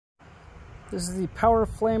This is the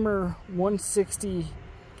powerflamer 160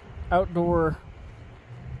 outdoor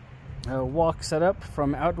wok setup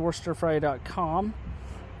from outdoorstirfry.com.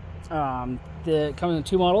 It comes in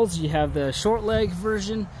two models. You have the short leg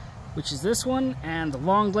version, which is this one, and the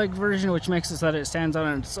long leg version, which makes it so that it stands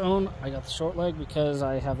on its own. I got the short leg because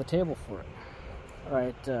I have the table for it.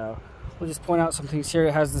 Alright, we'll just point out some things here.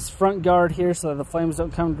 It has this front guard here so that the flames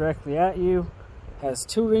don't come directly at you. It has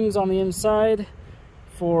two rings on the inside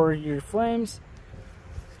for your flames.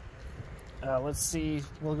 Let's see,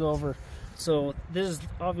 we'll go over. So this is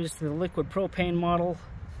obviously the liquid propane model.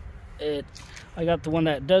 I got the one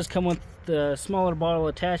that does come with the smaller bottle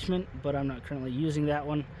attachment, but I'm not currently using that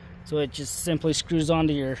one. So it just simply screws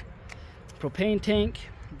onto your propane tank.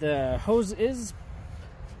 The hose is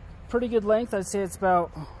pretty good length. I'd say it's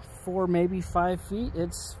about 4, maybe 5 feet.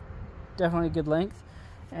 It's definitely a good length.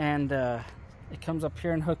 And it comes up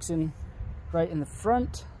here and hooks in right in the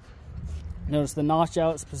front. Notice the notch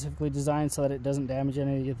out, specifically designed so that it doesn't damage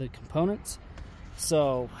any of the components.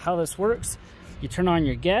 So how this works, you turn on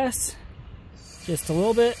your gas just a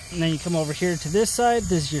little bit, and then you come over here to this side.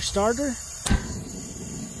 This is your starter.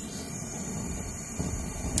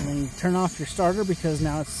 And then you turn off your starter because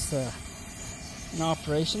now it's in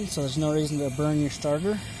operation, so there's no reason to burn your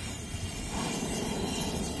starter.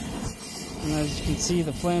 And as you can see,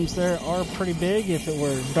 the flames there are pretty big. If it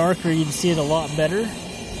were darker, you'd see it a lot better.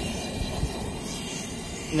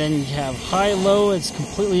 And then you have high, low. It's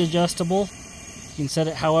completely adjustable. You can set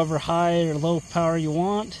it however high or low power you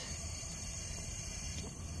want.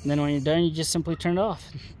 And then when you're done, you just simply turn it off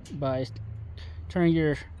by turning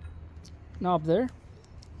your knob there.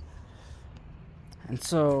 And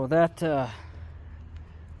so that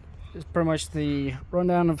is pretty much the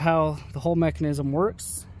rundown of how the whole mechanism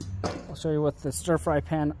works. I'll show you with the stir fry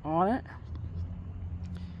pan on it.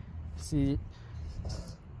 See,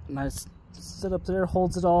 nice sit up there,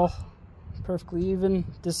 holds it all perfectly even.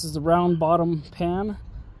 This is the round bottom pan.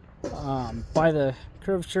 By the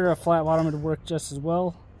curvature, a flat bottom would work just as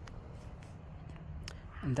well.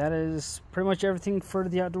 And that is pretty much everything for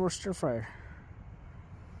the outdoor stir fryer.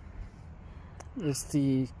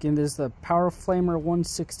 Again, this is the powerflamer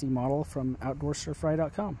 160 model from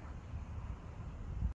outdoorstirfry.com.